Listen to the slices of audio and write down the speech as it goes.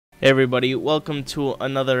Hey everybody, welcome to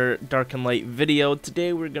another Dark and Light video.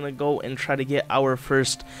 Today we're gonna go and try to get our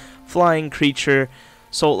first flying creature.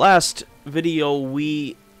 So last video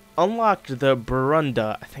we unlocked the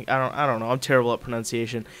Barunda. I don't know, I'm terrible at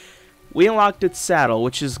pronunciation. We unlocked its saddle,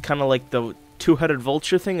 which is kinda like the two-headed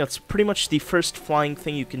vulture thing. That's pretty much the first flying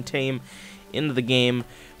thing you can tame into the game.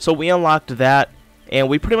 So we unlocked that, and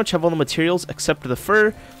we pretty much have all the materials except for the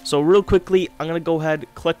fur. So real quickly, I'm gonna go ahead,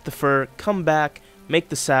 collect the fur, come back, make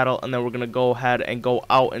the saddle, and then we're gonna go ahead and go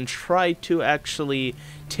out and try to actually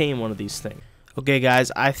tame one of these things. Okay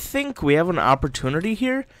guys, I think we have an opportunity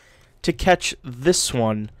here to catch this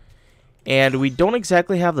one, and we don't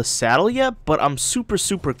exactly have the saddle yet, but I'm super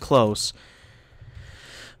close.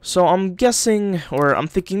 So I'm guessing, or I'm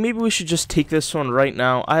thinking maybe we should just take this one right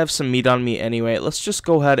now. I have some meat on me anyway. Let's just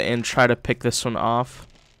go ahead and try to pick this one off.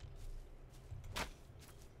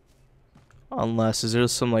 Unless, is there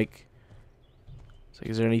some like,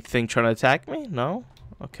 is there anything trying to attack me? No?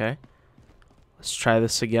 Okay. Let's try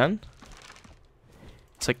this again.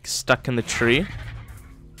 It's like stuck in the tree.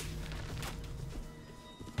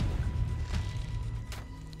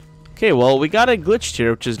 Okay, well, we got it glitched here,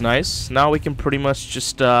 which is nice. Now we can pretty much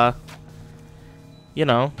just, you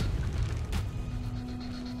know.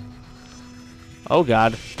 Oh,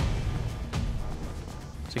 God.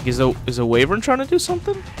 It's like, is a wyvern trying to do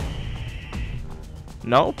something?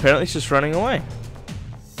 No, apparently it's just running away.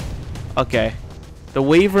 Okay, the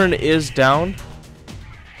wyvern is down.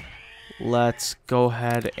 Let's go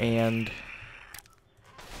ahead and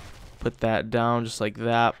put that down just like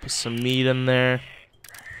that. Put some meat in there.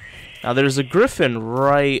 Now there's a griffin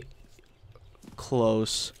right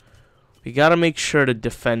close. We gotta make sure to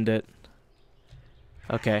defend it.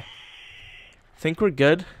 Okay, I think we're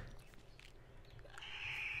good.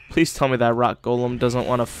 Please tell me that rock golem doesn't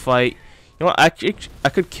want to fight. You know what, I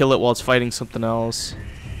could kill it while it's fighting something else.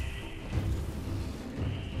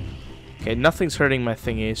 Okay, nothing's hurting my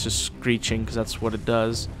thingy, it's just screeching because that's what it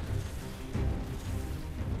does.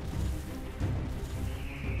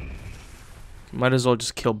 Might as well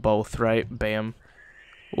just kill both, right? Bam.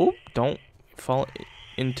 Oop, don't fall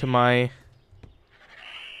into my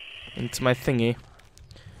thingy.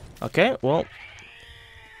 Okay, well,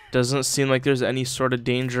 doesn't seem like there's any sort of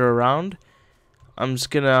danger around. I'm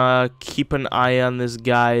just gonna keep an eye on this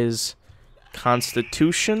guy's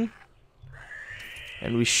constitution,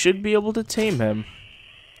 and we should be able to tame him.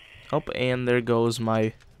 Oh, and there goes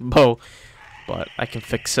my bow. But I can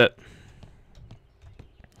fix it.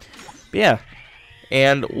 But yeah.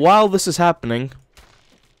 And while this is happening,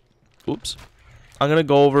 oops, I'm going to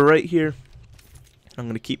go over right here. I'm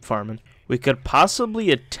going to keep farming. We could possibly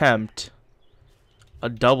attempt a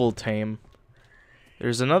double tame.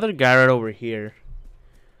 There's another guy right over here.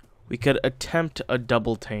 We could attempt a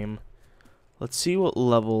double tame. Let's see what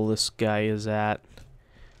level this guy is at.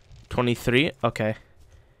 23? Okay.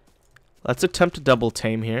 Let's attempt a double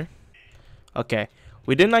tame here. Okay.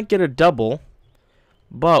 We did not get a double,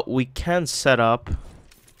 but we can set up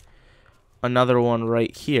another one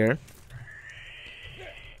right here.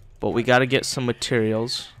 But we gotta get some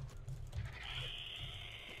materials.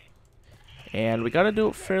 And we gotta do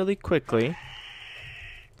it fairly quickly.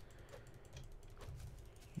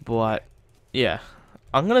 But, yeah.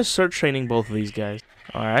 I'm gonna start training both of these guys.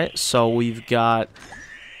 Alright, so we've got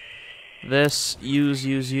this,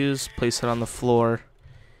 use, place it on the floor,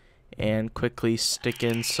 and quickly stick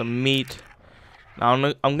in some meat.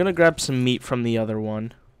 Now I'm gonna grab some meat from the other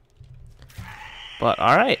one. But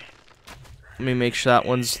alright, let me make sure that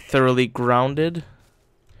one's thoroughly grounded.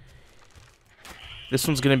 This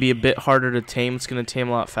one's gonna be a bit harder to tame. It's gonna tame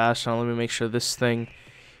a lot faster. Now let me make sure this thing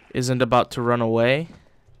isn't about to run away.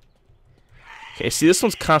 Okay, see, this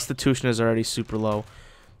one's constitution is already super low.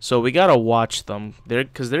 So we gotta watch them,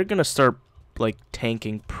 because they're gonna start like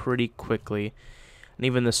tanking pretty quickly, and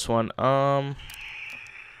even this one. Can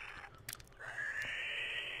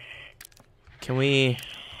we?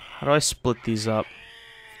 How do I split these up?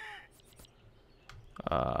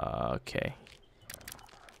 Okay.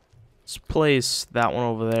 Let's place that one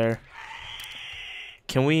over there.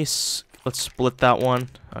 Can we? Let's split that one.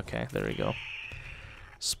 Okay, there we go.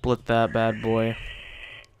 Split that bad boy.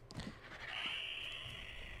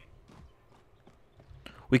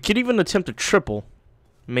 We could even attempt a triple.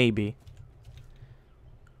 Maybe.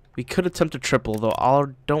 We could attempt a triple, though I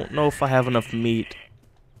don't know if I have enough meat.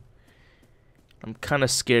 I'm kind of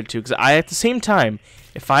scared, too, because at the same time,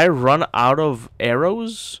 if I run out of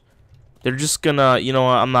arrows, they're just gonna, you know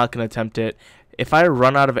what, I'm not gonna attempt it. If I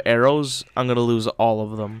run out of arrows, I'm gonna lose all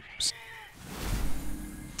of them.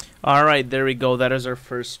 Alright, there we go. That is our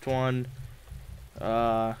first one.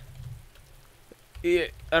 Yeah,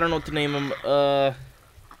 I don't know what to name him.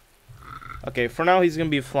 Okay, for now he's gonna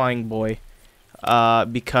be a flying boy.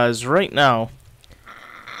 Because right now,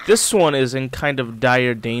 this one is in kind of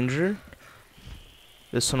dire danger.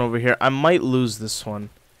 This one over here, I might lose this one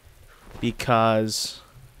because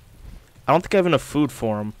I don't think I have enough food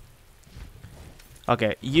for him.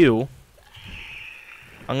 Okay, you.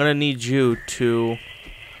 I'm gonna need you to.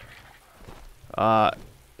 Well,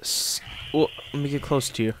 let me get close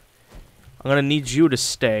to you. I'm gonna need you to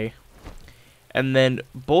stay, and then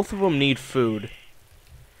both of them need food.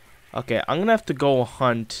 Okay, I'm gonna have to go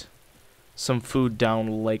hunt some food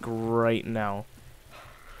down like right now.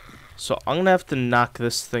 So I'm gonna have to knock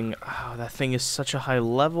this thing. Oh, that thing is such a high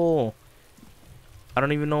level. I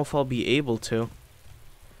don't even know if I'll be able to.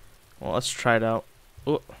 Well, let's try it out.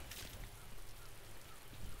 Oh.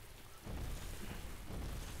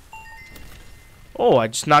 Oh, I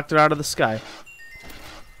just knocked it out of the sky.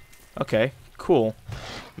 Okay, cool.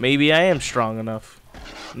 Maybe I am strong enough.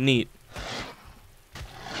 Neat.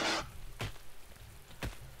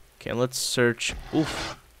 Okay, let's search.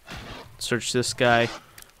 Oof. Search this guy.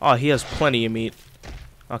 Oh, he has plenty of meat.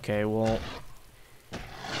 Okay, well,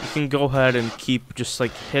 you can go ahead and keep just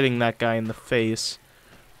like hitting that guy in the face.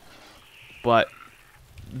 But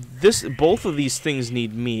both of these things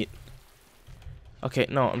need meat. Okay,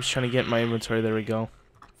 no, I'm just trying to get my inventory. There we go.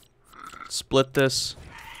 Split this.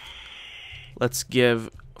 Let's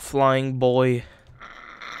give Flying Boy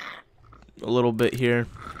a little bit here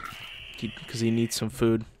because he needs some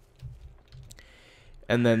food.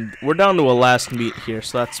 And then we're down to a last meat here,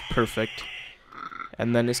 so that's perfect.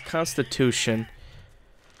 And then his constitution.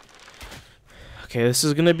 Okay, this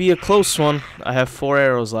is going to be a close one. I have 4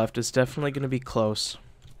 arrows left. It's definitely going to be close.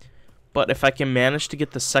 But if I can manage to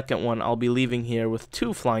get the second one, I'll be leaving here with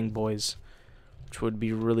 2 flying boys, which would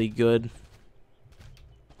be really good.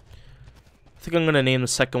 I think I'm going to name the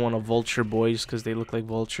second one a Vulture Boy just because they look like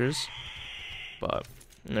vultures. But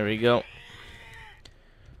there we go.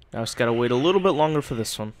 Now I just got to wait a little bit longer for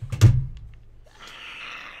this one.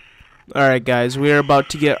 Alright guys, we are about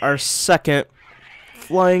to get our second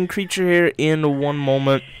flying creature here in 1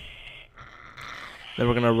 moment. Then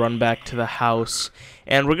we're going to run back to the house.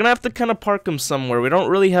 And we're going to have to kind of park them somewhere. We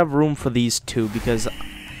don't really have room for these 2 because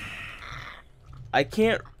I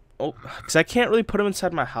can't... Oh, because I can't really put them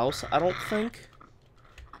inside my house, I don't think.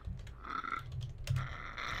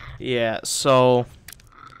 Yeah, so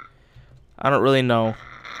I don't really know.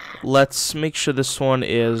 Let's make sure this one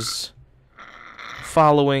is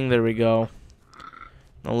following. There we go.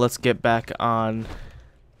 Now let's get back on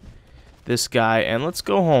this guy and let's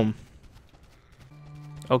go home.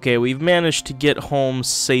 Okay, we've managed to get home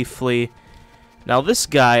safely. Now this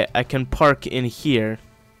guy I can park in here.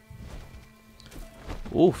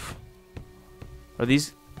 Oof. Are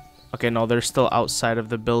these... Okay, no, they're still outside of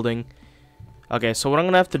the building. Okay, so what I'm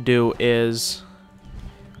going to have to do is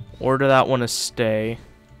order that one to stay.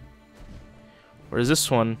 Where's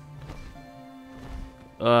this one?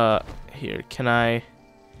 Here, can I...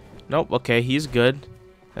 Nope, okay, he's good.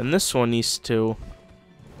 And this one needs to...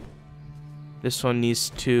 This one needs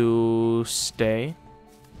to stay.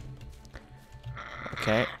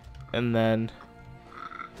 Okay, and then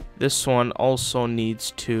this one also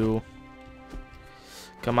needs to...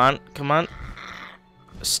 Come on, come on.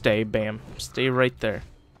 Stay, bam. Stay right there.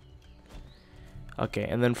 Okay,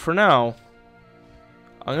 and then for now,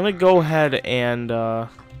 I'm going to go ahead and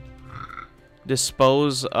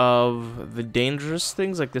dispose of the dangerous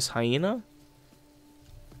things like this hyena.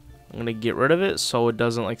 I'm going to get rid of it so it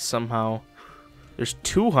doesn't like somehow... There's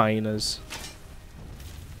 2 hyenas.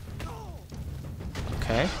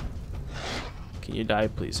 Okay. Can you die,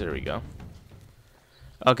 please? There we go.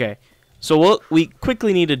 Okay. So what we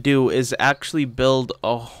quickly need to do is actually build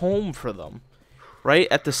a home for them. Right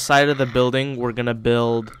at the side of the building, we're going to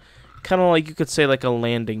build kind of like you could say like a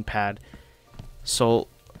landing pad. So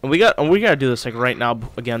we got to do this like right now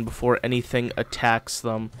again before anything attacks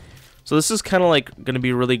them. So this is kind of like going to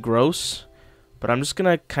be really gross, but I'm just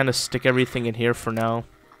going to kind of stick everything in here for now.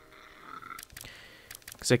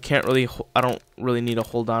 Cuz I don't really need to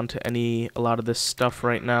hold on to a lot of this stuff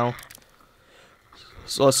right now.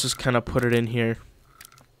 So let's just kind of put it in here.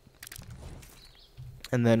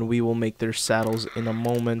 And then we will make their saddles in a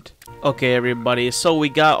moment. Okay, everybody, so we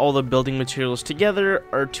got all the building materials together.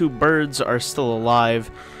 Our 2 birds are still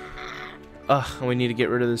alive. And we need to get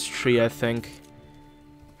rid of this tree, I think.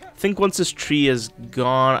 I think once this tree is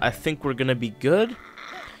gone, I think we're going to be good.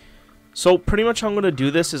 So pretty much how I'm going to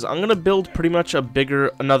do this is I'm going to build pretty much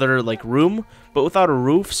another like room, but without a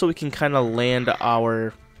roof, so we can kind of land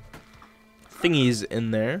our thingies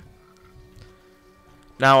in there.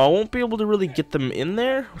 Now, I won't be able to really get them in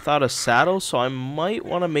there without a saddle, so I might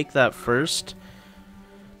want to make that first.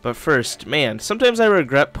 But first, man, sometimes I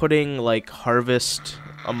regret putting, like, harvest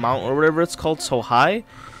amount or whatever it's called so high.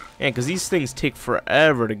 And because these things take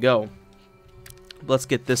forever to go. Let's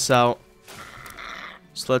get this out.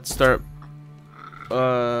 So let's start,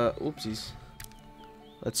 oopsies.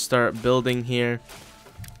 Let's start building here.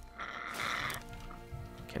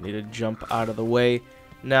 Okay, I need to jump out of the way.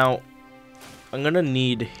 Now, I'm gonna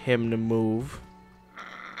need him to move.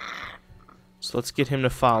 So let's get him to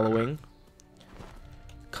following.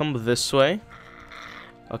 Come this way.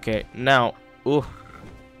 Okay, now, ooh.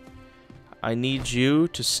 I need you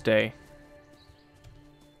to stay.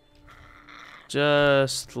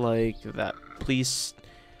 Just like that. Please.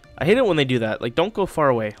 I hate it when they do that. Like, don't go far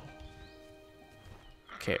away.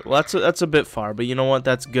 Okay, well, that's a bit far, but you know what?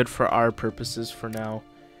 That's good for our purposes for now.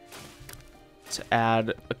 Let's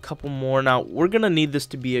add a couple more. Now, we're gonna need this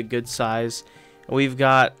to be a good size. We've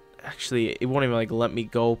got, actually, it won't even like let me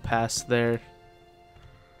go past there.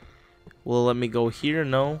 Will it let me go here?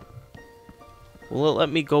 No. Will it let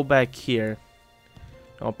me go back here?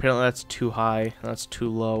 No, apparently that's too high. That's too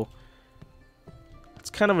low. It's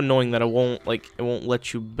kind of annoying that it won't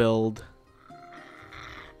let you build.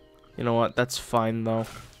 You know what? That's fine though.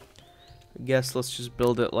 I guess let's just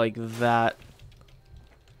build it like that.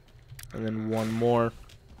 And then one more.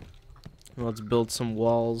 Let's build some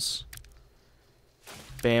walls.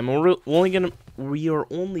 Bam. We are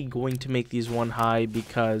only going to make these one high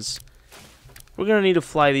because we're gonna need to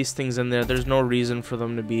fly these things in there. There's no reason for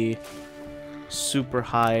them to be super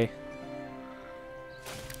high.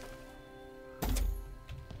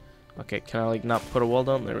 Okay, can I like not put a wall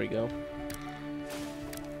down? There we go.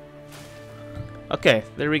 Okay,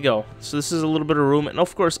 there we go. So this is a little bit of room, and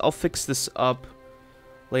of course I'll fix this up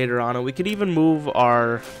later on. And we could even move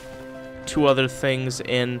our two other things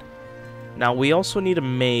in. Now we also need to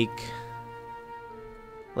make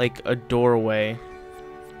like a doorway.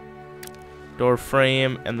 Door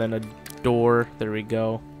frame and then a door. There we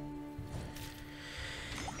go.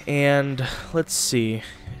 And let's see.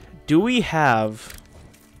 Do we have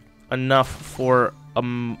enough for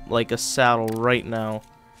like a saddle right now?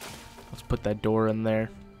 Let's put that door in there.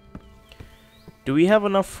 Do we have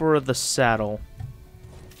enough for the saddle?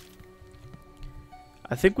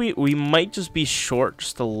 I think we might just be short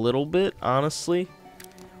just a little bit, honestly.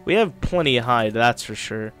 We have plenty of hide, that's for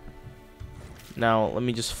sure. Now, let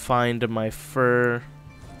me just find my fur.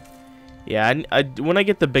 Yeah, when I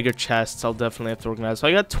get the bigger chests, I'll definitely have to organize. So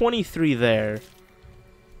I got 23 there.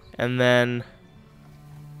 And then...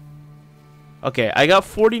 okay, I got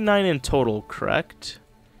 49 in total, correct?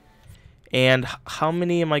 And how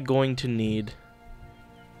many am I going to need?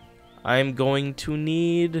 I'm going to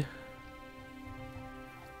need...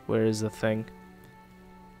 where is the thing?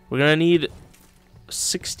 We're going to need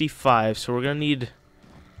 65, so we're going to need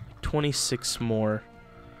 26 more.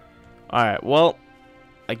 Alright, well,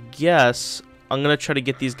 I guess I'm going to try to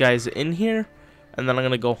get these guys in here, and then I'm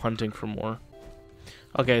going to go hunting for more.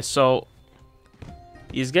 Okay, so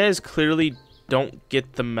these guys clearly don't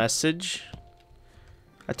get the message.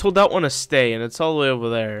 I told that one to stay, and it's all the way over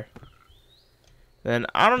there. Then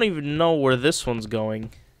I don't even know where this one's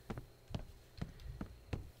going.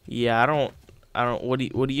 Yeah, I don't.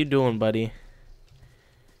 What are you doing, buddy?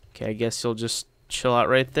 Okay, I guess you'll just chill out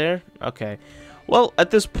right there. Okay. Well,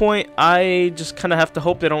 at this point, I just kind of have to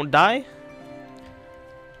hope they don't die.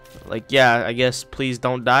 Like, yeah, I guess please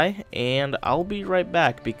don't die, and I'll be right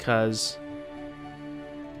back because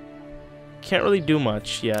can't really do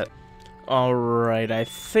much yet. Alright, I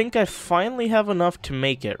think I finally have enough to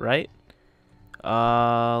make it, right?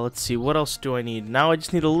 Let's see, what else do I need? Now I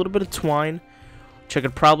just need a little bit of twine, which I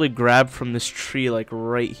could probably grab from this tree, like,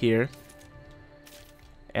 right here.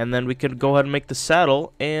 And then we could go ahead and make the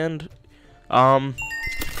saddle, and, well,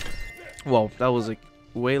 that was, like,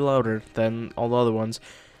 way louder than all the other ones.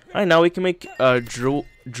 Alright, now we can make,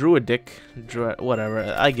 druidic,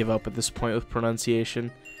 whatever, I give up at this point with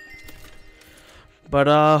pronunciation.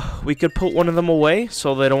 But, we could put one of them away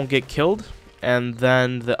so they don't get killed. And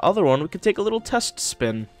then the other one, we could take a little test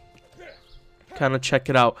spin. Kind of check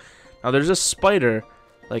it out. Now, there's a spider,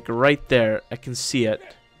 like, right there. I can see it.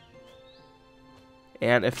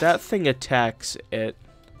 And if that thing attacks it...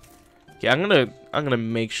 okay, I'm gonna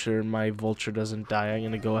make sure my vulture doesn't die. I'm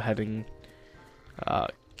gonna go ahead and,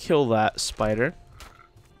 kill that spider.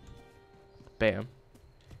 Bam.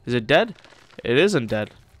 Is it dead? It isn't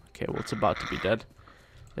dead. Okay, well, it's about to be dead.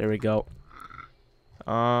 There we go.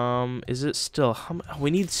 Is it still? We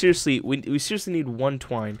need seriously. We seriously need one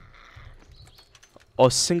twine. A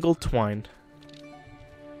single twine.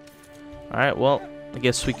 All right. Well, I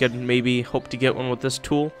guess we could maybe hope to get one with this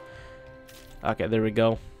tool. Okay, there we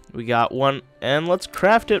go. We got one, and let's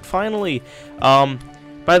craft it finally.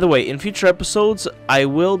 By the way, in future episodes, I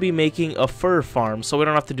will be making a fur farm, so we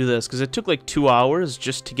don't have to do this, because it took like 2 hours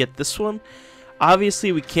just to get this one.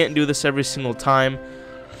 Obviously, we can't do this every single time.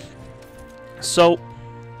 So,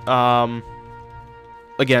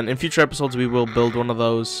 again, in future episodes, we will build one of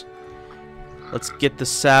those. Let's get the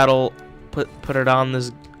saddle, put it on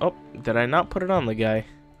this. Oh, did I not put it on the guy?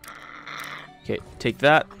 Okay, take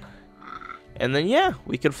that. And then, yeah,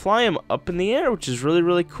 we could fly him up in the air, which is really,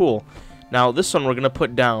 really cool. Now, this one we're going to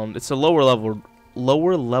put down. It's a lower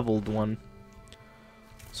leveled one.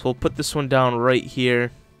 So we'll put this one down right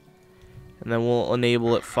here. And then we'll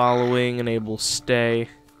enable it following, enable stay.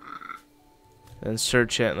 And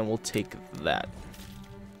search it, and then we'll take that.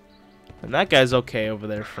 And that guy's okay over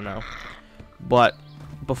there for now. But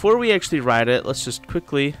before we actually ride it, let's just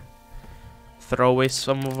quickly throw away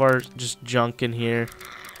some of our just junk in here.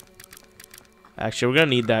 Actually, we're going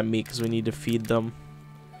to need that meat because we need to feed them.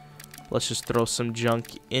 Let's just throw some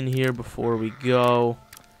junk in here before we go.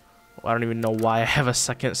 I don't even know why I have a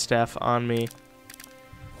second staff on me.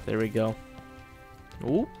 There we go.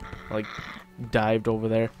 Ooh, like dived over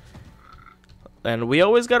there. And we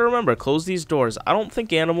always got to remember, close these doors. I don't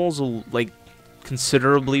think animals will like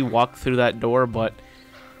considerably walk through that door, but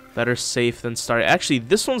better safe than sorry. Actually,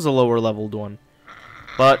 this one's a lower leveled one.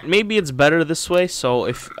 But maybe it's better this way, so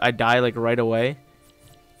if I die like right away.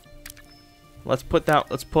 Let's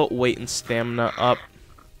put weight and stamina up.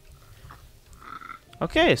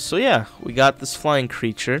 Okay, so yeah, we got this flying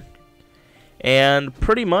creature. And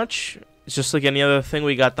pretty much, it's just like any other thing.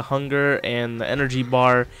 We got the hunger and the energy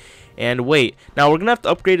bar and weight. Now, we're going to have to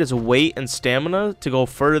upgrade his weight and stamina to go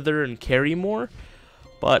further and carry more.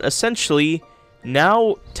 But essentially,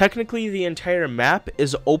 now, technically, the entire map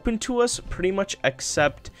is open to us pretty much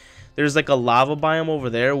except there's like a lava biome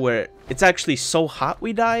over there where it's actually so hot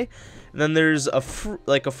we die. And then there's a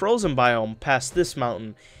frozen biome past this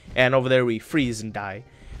mountain, and over there we freeze and die.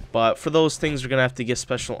 But for those things, we're going to have to get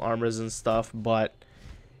special armors and stuff. But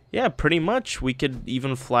yeah, pretty much we could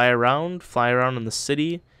even fly around in the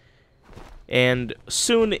city. And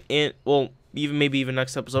soon, maybe even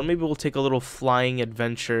next episode, maybe we'll take a little flying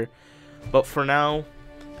adventure. But for now,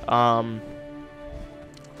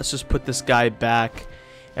 let's just put this guy back.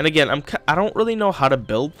 And again, I don't really know how to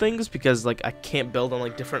build things because like I can't build on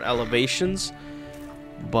like different elevations.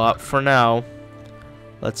 But for now,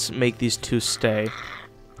 let's make these two stay.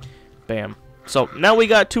 Bam. So now we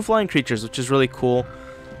got 2 flying creatures, which is really cool.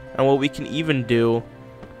 And what we can even do,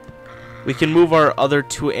 we can move our other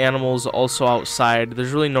 2 animals also outside.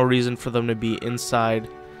 There's really no reason for them to be inside.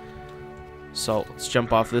 So let's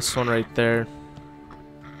jump off this one right there.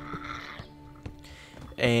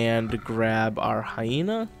 And grab our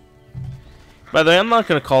hyena. By the way, I'm not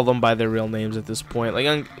going to call them by their real names at this point.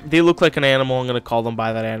 Like, they look like an animal. I'm going to call them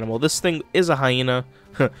by that animal. This thing is a hyena.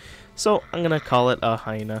 So I'm going to call it a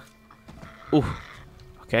hyena. Ooh.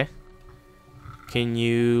 Okay. Can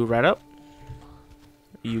you ride up?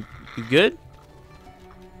 You good?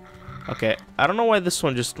 Okay. I don't know why this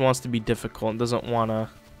one just wants to be difficult and doesn't want to.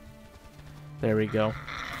 There we go.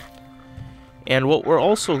 And what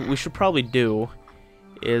we should probably do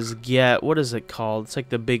is get, what is it called? It's like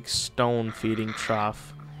the big stone feeding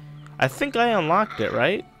trough. I think I unlocked it,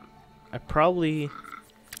 right? I probably,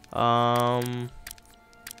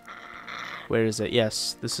 where is it?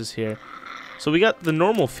 Yes, this is here. So we got the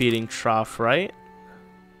normal feeding trough, right?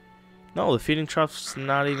 No, the feeding trough's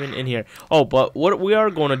not even in here. Oh, but what we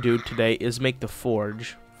are going to do today is make the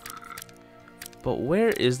forge. But where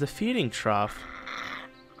is the feeding trough?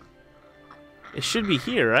 It should be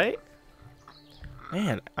here, right?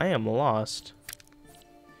 Man, I am lost.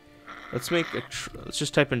 Let's make a let's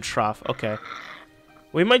just type in trough. Okay.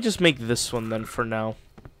 We might just make this one then for now.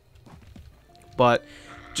 But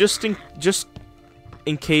just in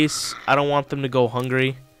case I don't want them to go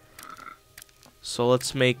hungry. So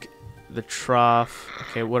let's make the trough.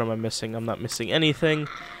 Okay, what am I missing? I'm not missing anything.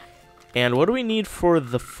 And what do we need for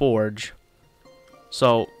the forge?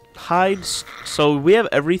 So hide. So we have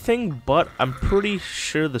everything, but I'm pretty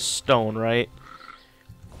sure the stone, right?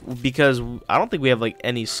 Because I don't think we have like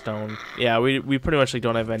any stone. Yeah, we pretty much like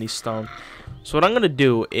don't have any stone. So what I'm gonna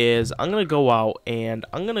do is I'm gonna go out and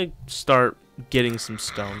I'm gonna start getting some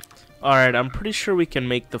stone. Alright, I'm pretty sure we can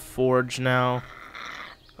make the forge now.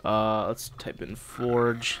 Let's type in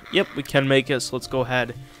forge. Yep, we can make it, so let's go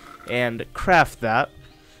ahead and craft that.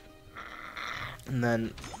 And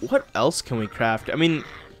then what else can we craft? I mean,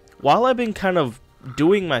 while I've been kind of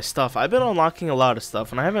doing my stuff, I've been unlocking a lot of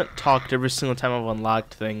stuff, and I haven't talked every single time I've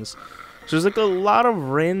unlocked things. So there's like a lot of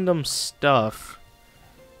random stuff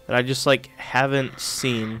that I just like haven't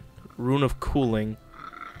seen. Rune of Cooling.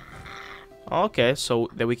 Okay, so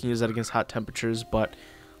that we can use that against hot temperatures, but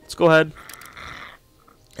let's go ahead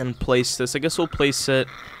and place this. I guess we'll place it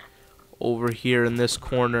over here in this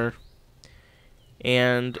corner.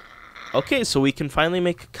 And okay, so we can finally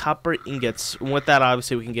make copper ingots. And with that,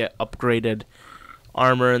 obviously, we can get upgraded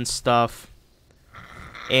armor and stuff.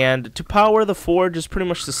 And to power the forge is pretty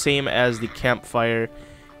much the same as the campfire.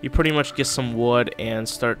 You pretty much get some wood and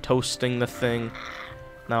start toasting the thing.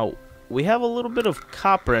 Now, we have a little bit of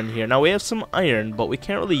copper in here. Now, we have some iron, but we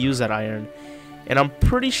can't really use that iron. And I'm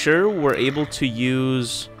pretty sure we're able to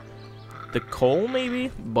use the coal, maybe?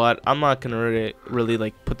 But I'm not going to really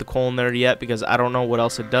like, put the coal in there yet because I don't know what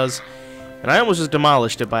else it does. And I almost just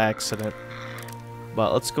demolished it by accident.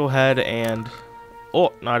 But let's go ahead and...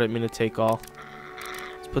 Oh, no, I didn't mean to take all.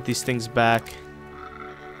 Let's put these things back.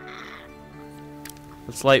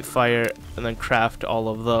 Let's light fire and then craft all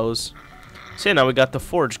of those. So yeah, now we got the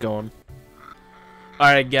forge going.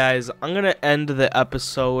 Alright guys, I'm going to end the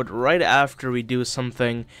episode right after we do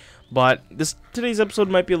something. But today's episode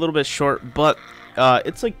might be a little bit short, but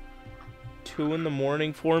it's like 2 in the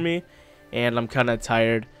morning for me. And I'm kind of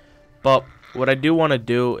tired. But what I do want to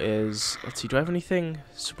do is, let's see, do I have anything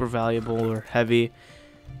super valuable or heavy?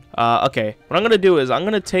 Okay, what I'm going to do is I'm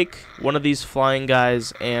going to take one of these flying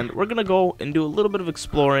guys and we're going to go and do a little bit of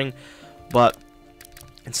exploring, but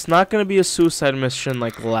it's not going to be a suicide mission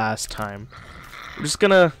like last time. We're just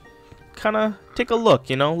going to kind of take a look,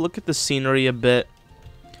 you know, look at the scenery a bit.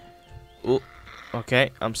 Ooh,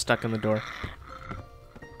 okay, I'm stuck in the door.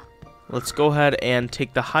 Let's go ahead and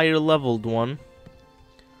take the higher leveled one.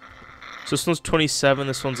 So this one's 27,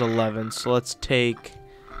 this one's 11, so let's take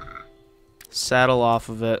saddle off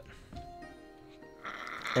of it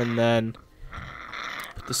and then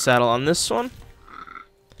put the saddle on this one.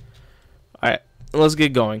 Alright, let's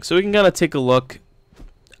get going. So we can kind of take a look.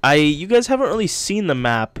 You guys haven't really seen the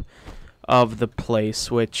map of the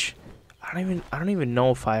place, which I don't even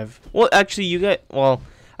know if I've... Well, actually, I don't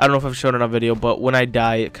know if I've shown it on a video, but when I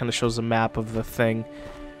die, it kind of shows a map of the thing.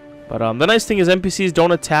 But the nice thing is NPCs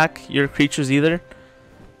don't attack your creatures either.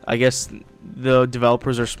 I guess the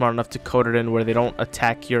developers are smart enough to code it in where they don't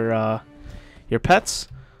attack your pets,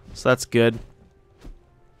 so that's good.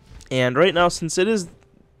 And right now, since it is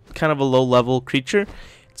kind of a low-level creature,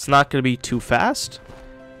 it's not going to be too fast,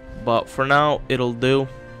 but for now, it'll do.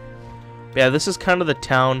 Yeah, this is kind of the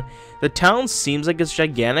town. The town seems like it's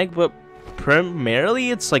gigantic, but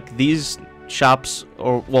primarily it's like these shops,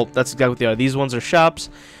 or, well, that's exactly what they are. These ones are shops.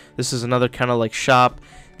 This is another kind of like shop.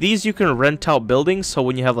 These you can rent out buildings, so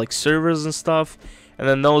when you have like servers and stuff, and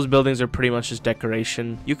then those buildings are pretty much just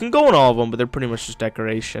decoration. You can go in all of them, but they're pretty much just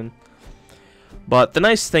decoration. But the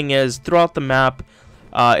nice thing is, throughout the map,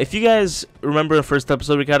 if you guys remember the first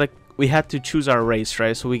episode, we had to choose our race,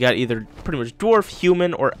 right? So we got either pretty much dwarf,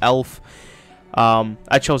 human, or elf.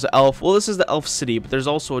 I chose elf. Well, this is the elf city, but there's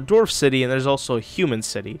also a dwarf city, and there's also a human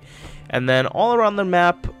city. And then all around the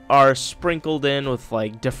map are sprinkled in with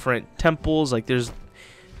like different temples. Like there's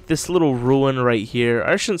this little ruin right here.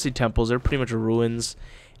 I shouldn't say temples, they're pretty much ruins,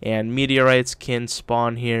 and meteorites can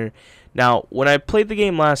spawn here. Now, when I played the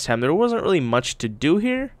game last time, there wasn't really much to do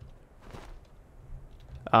here.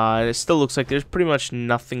 And it still looks like there's pretty much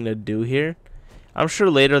nothing to do here. I'm sure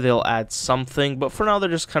later they'll add something, but for now they're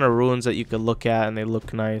just kind of ruins that you could look at and they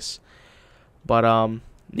look nice. But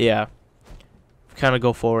yeah, kind of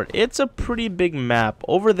go forward. It's a pretty big map.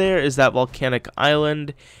 Over there is that volcanic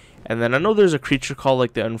island. And then I know there's a creature called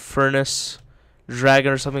like the Infernus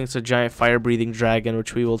dragon or something. It's a giant fire-breathing dragon,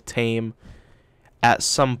 which we will tame at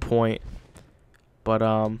some point. But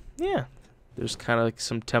yeah, there's kind of like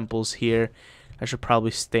some temples here. I should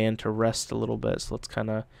probably stand to rest a little bit. So let's kind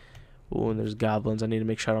of... Ooh, and there's goblins. I need to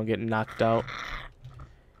make sure I don't get knocked out.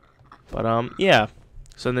 But yeah.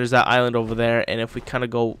 So then there's that island over there. And if we kind of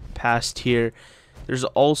go past here, there's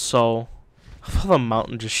also... how the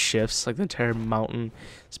mountain just shifts, like the entire mountain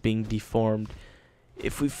is being deformed.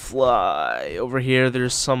 If we fly over here,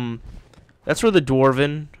 there's some... That's where the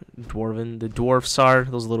the dwarfs are,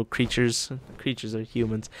 those little creatures. Creatures are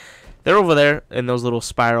humans. They're over there in those little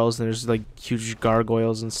spirals, and there's like huge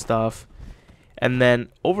gargoyles and stuff. And then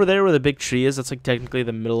over there where the big tree is, that's like technically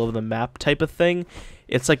the middle of the map type of thing.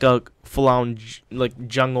 It's like a full-on like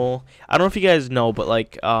jungle. I don't know if you guys know, but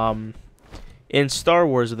like in Star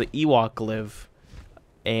Wars, the Ewok live,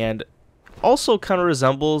 and also kind of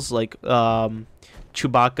resembles like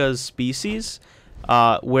Chewbacca's species,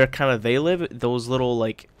 where kind of they live. Those little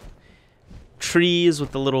like trees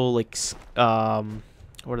with the little like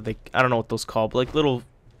what are they? I don't know what those called, but like little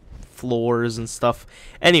floors and stuff.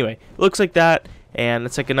 Anyway, it looks like that, and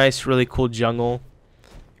it's like a nice, really cool jungle.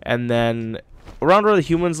 And then around where the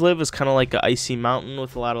humans live is kind of like an icy mountain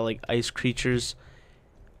with a lot of like ice creatures.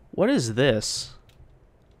 What is this?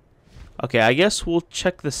 Okay, I guess we'll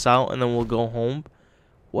check this out and then we'll go home.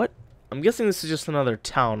 What? I'm guessing this is just another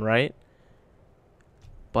town, right?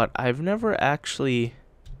 But I've never actually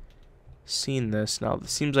seen this. Now, it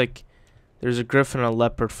seems like there's a griffin and a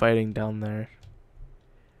leopard fighting down there.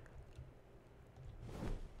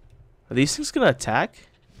 Are these things gonna attack?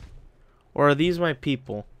 Or are these my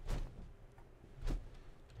people?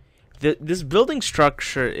 This building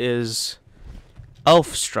structure is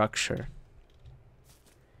elf structure.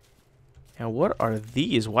 And what are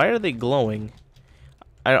these? Why are they glowing?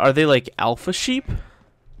 Are they like alpha sheep?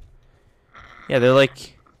 Yeah, they're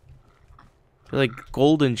like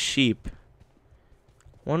golden sheep.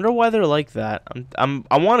 Wonder why they're like that.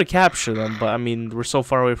 I want to capture them, but I mean we're so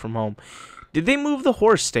far away from home. Did they move the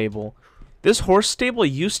horse stable? This horse stable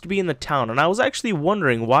used to be in the town, and I was actually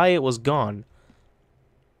wondering why it was gone.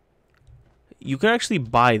 You can actually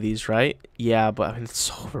buy these, right? Yeah, but I mean it's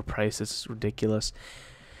so overpriced. It's ridiculous.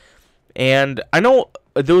 And I know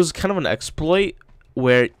there was kind of an exploit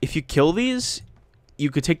where if you kill these,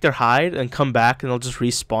 you could take their hide and come back and they'll just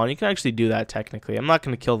respawn. You can actually do that technically. I'm not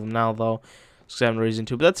going to kill them now though, because I have no reason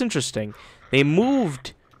to. But that's interesting. They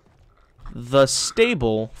moved the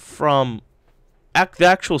stable from the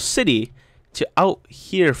actual city to out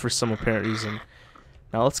here for some apparent reason.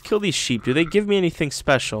 Now let's kill these sheep. Do they give me anything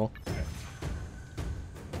special?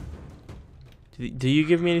 Do you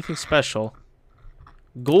give me anything special?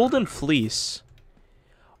 Golden fleece.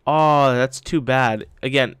 Oh, that's too bad.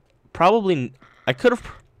 Again, probably I could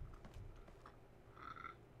have.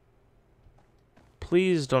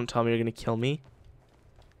 Please don't tell me you're gonna kill me.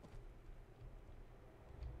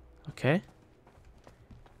 Okay.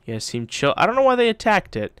 Yeah, seem chill. I don't know why they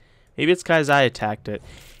attacked it. Maybe it's because I attacked it.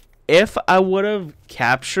 If I would have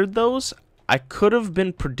captured those, I could have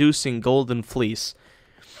been producing golden fleece.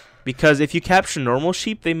 Because if you capture normal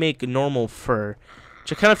sheep, they make normal fur.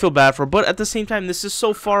 Which I kind of feel bad for. But at the same time, this is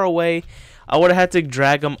so far away. I would have had to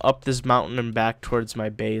drag them up this mountain and back towards my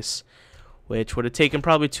base. Which would have taken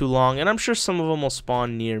probably too long. And I'm sure some of them will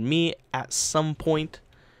spawn near me at some point.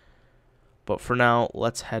 But for now,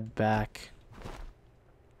 let's head back.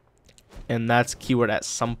 And that's keyword at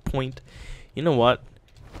some point. You know what?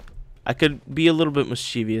 I could be a little bit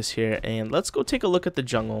mischievous here. And let's go take a look at the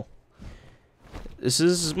jungle.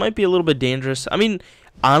 This might be a little bit dangerous. I mean,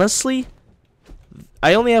 honestly,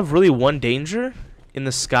 I only have really one danger in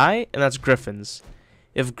the sky, and that's griffins.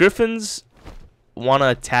 If griffins want to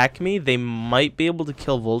attack me, they might be able to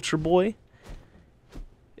kill Vulture Boy.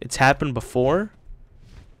 It's happened before.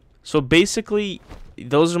 So basically,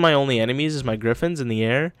 those are my only enemies, is my griffins in the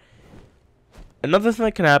air. Another thing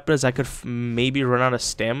that can happen is I could maybe run out of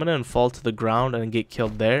stamina and fall to the ground and get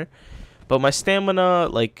killed there. But my stamina,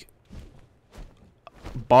 like,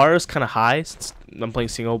 bar is kind of high. Since I'm playing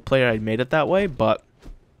single player, I made it that way, but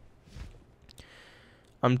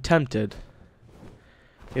I'm tempted.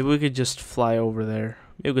 Maybe we could just fly over there.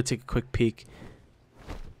 Maybe we could take a quick peek.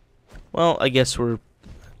 Well, I guess I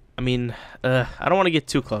don't want to get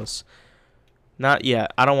too close. Not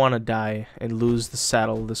yet. I don't want to die and lose the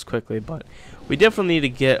saddle this quickly, but we definitely need to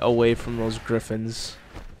get away from those griffins.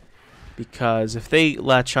 Because if they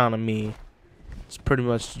latch on to me, it's pretty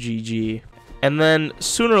much GG. And then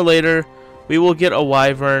sooner or later, we will get a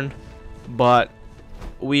wyvern, but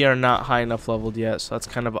we are not high enough leveled yet, so that's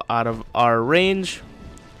kind of out of our range.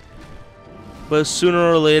 But sooner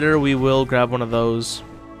or later, we will grab one of those.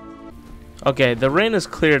 Okay, the rain is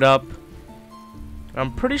cleared up.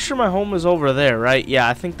 I'm pretty sure my home is over there, right? Yeah,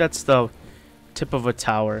 I think that's the tip of a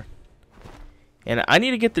tower. And I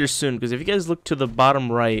need to get there soon, because if you guys look to the bottom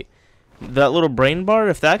right, that little brain bar,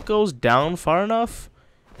 if that goes down far enough,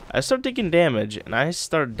 I start taking damage, and I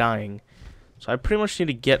start dying. So I pretty much need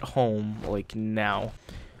to get home, like, now.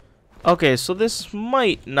 Okay, so this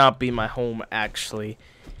might not be my home, actually.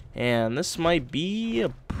 And this might be a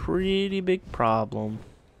pretty big problem.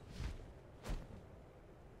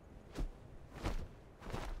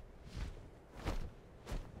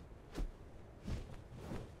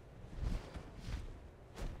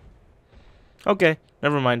 Okay,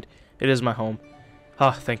 never mind. It is my home.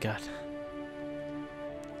 Oh, thank God.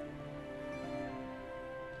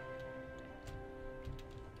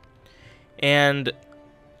 And,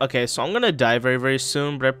 okay, so I'm going to die very, very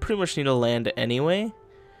soon, but I pretty much need to land anyway.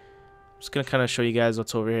 I'm just going to kind of show you guys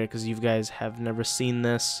what's over here, because you guys have never seen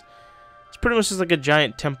this. It's pretty much just like a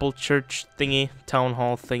giant temple church thingy, town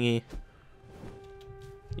hall thingy.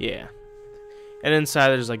 Yeah. And inside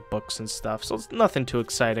there's like books and stuff, so it's nothing too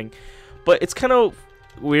exciting. But it's kind of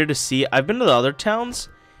weird to see. I've been to the other towns.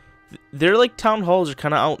 Their like town halls are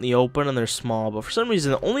kind of out in the open and they're small, but for some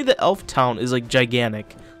reason only the elf town is like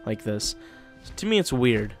gigantic like this. So to me it's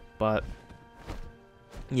weird, but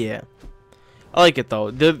yeah. I like it though.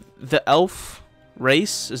 The elf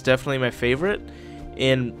race is definitely my favorite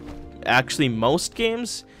in actually most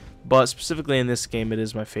games, but specifically in this game it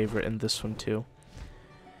is my favorite, in this one too.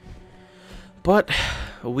 But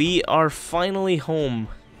we are finally home.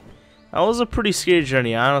 That was a pretty scary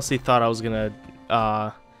journey. I honestly thought I was gonna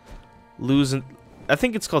lose. I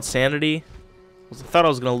think it's called sanity. I thought I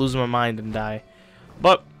was gonna lose my mind and die,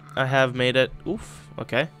 but I have made it. Oof.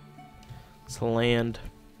 Okay. Let's land.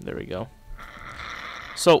 There we go.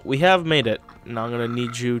 So we have made it. Now I'm gonna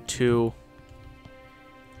need you to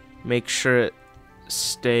make sure it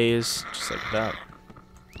stays just like that.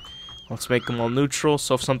 Let's make them all neutral,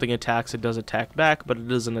 so if something attacks, it does attack back, but it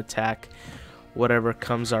doesn't attack whatever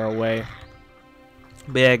comes our way.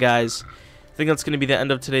 But yeah, guys, I think that's going to be the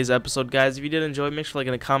end of today's episode, guys. If you did enjoy, make sure to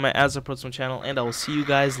like and comment as I approach my channel, and I will see you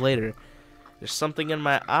guys later. There's something in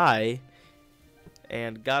my eye,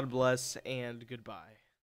 and God bless, and goodbye.